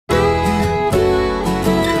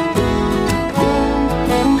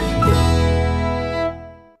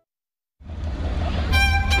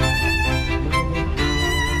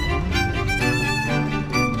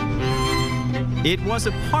It was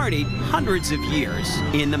a party hundreds of years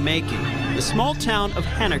in the making. The small town of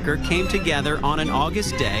Henniker came together on an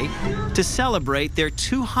August day to celebrate their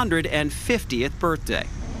 250th birthday.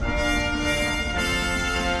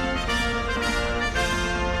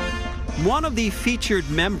 One of the featured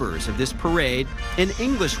members of this parade, an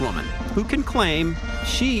Englishwoman who can claim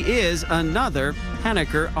she is another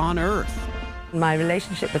Henniker on Earth. My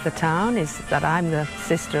relationship with the town is that I'm the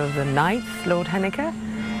sister of the 9th Lord Henniker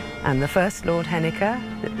and the 1st Lord Henniker.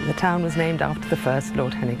 The town was named after the 1st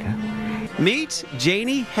Lord Henniker. Meet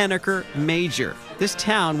Janie Henniker Major. This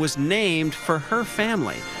town was named for her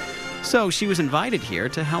family, so she was invited here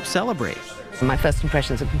to help celebrate. My first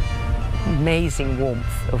impressions are amazing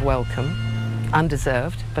warmth of welcome,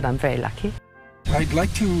 undeserved, but I'm very lucky. I'd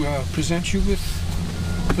like to present you with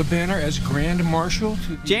the banner as Grand Marshal.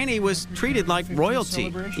 Janie was treated like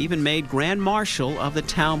royalty, even made Grand Marshal of the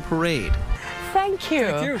town parade. Thank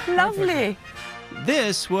you. Lovely.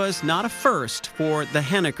 This was not a first for the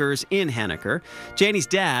Hennikers in Henniker. Janie's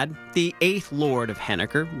dad, the 8th Lord of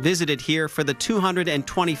Henniker, visited here for the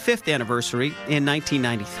 225th anniversary in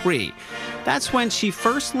 1993. That's when she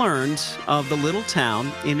first learned of the little town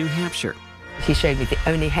in New Hampshire. He showed me the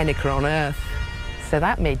only Henniker on Earth, so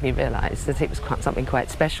that made me realize that it was something quite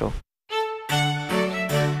special.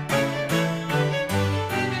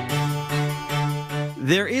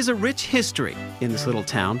 There is a rich history in this little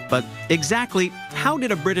town, but exactly how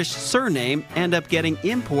did a British surname end up getting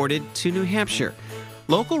imported to New Hampshire?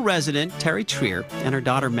 Local resident Terry Trier and her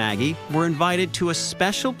daughter Maggie were invited to a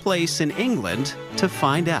special place in England to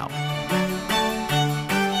find out.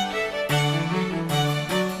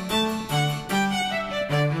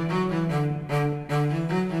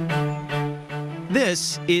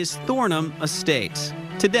 This is Thornham Estate.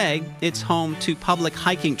 Today, it's home to public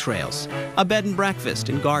hiking trails, a bed and breakfast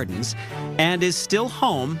and gardens, and is still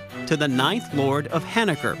home to the 9th Lord of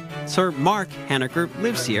Henniker. Sir Mark Henniker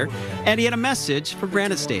lives here, and he had a message for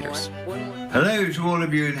Granite Staters. Hello to all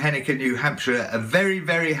of you in Henniker, New Hampshire. A very,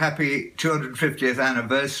 very happy 250th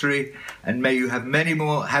anniversary, and may you have many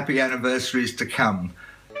more happy anniversaries to come.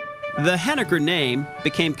 The Henniker name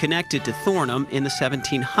became connected to Thornham in the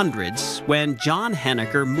 1700s when John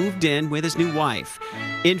Henniker moved in with his new wife.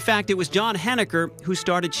 In fact, it was John Henniker who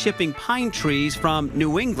started shipping pine trees from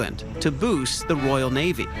New England to boost the Royal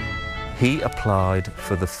Navy. He applied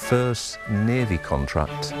for the first Navy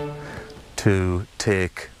contract to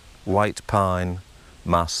take white pine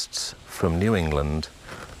masts from New England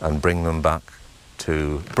and bring them back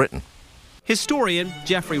to Britain. Historian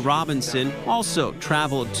Geoffrey Robinson also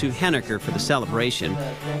traveled to Henniker for the celebration.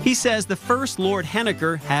 He says the 1st Lord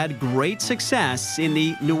Henniker had great success in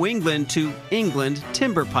the New England to England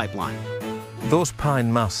timber pipeline. Those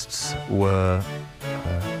pine masts were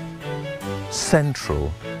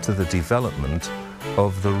central to the development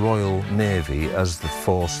of the Royal Navy as the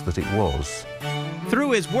force that it was.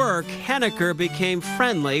 Through his work, Henniker became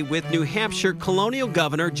friendly with New Hampshire colonial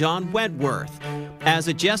governor John Wentworth. As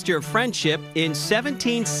a gesture of friendship, in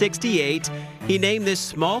 1768, he named this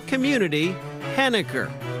small community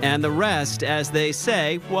Henniker. And the rest, as they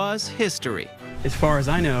say, was history. As far as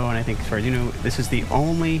I know, and I think as far as you know, this is the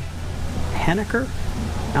only Henniker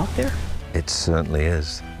out there? It certainly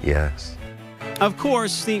is, yes. Of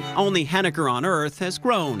course, the only Henniker on Earth has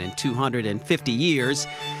grown in 250 years.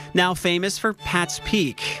 Now famous for Pat's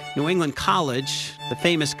Peak, New England College, the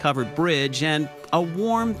famous covered bridge, and a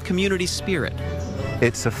warm community spirit.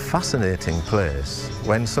 It's a fascinating place.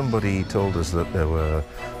 When somebody told us that there were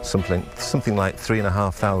something like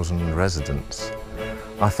 3,500 residents,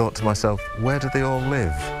 I thought to myself, where do they all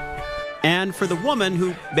live? And for the woman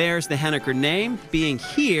who bears the Henniker name, being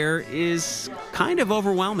here is kind of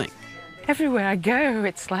overwhelming. Everywhere I go,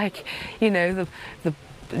 it's like, you know,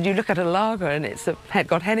 you look at a lager and it's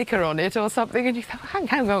got Henniker on it or something, and you think,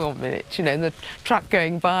 hang on a minute, you know, and the truck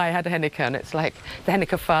going by had a Henniker, and it's like the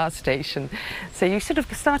Henniker fire station. So you're sort of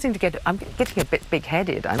starting to get, I'm getting a bit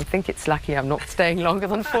big-headed. I think it's lucky I'm not staying longer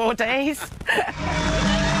than 4 days.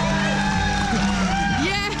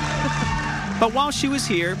 Yeah! But while she was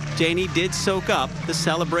here, Janie did soak up the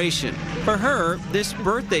celebration. For her, this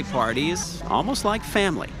birthday party is almost like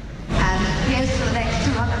family. And here's for the next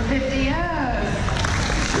 250 years.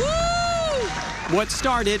 What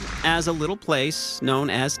started as a little place known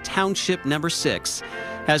as Township Number 6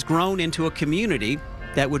 has grown into a community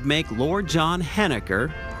that would make Lord John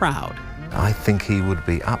Henniker proud. I think he would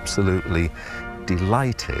be absolutely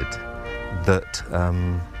delighted that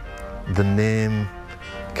the name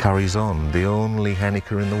carries on, the only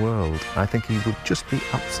Henniker in the world. I think he would just be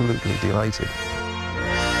absolutely delighted.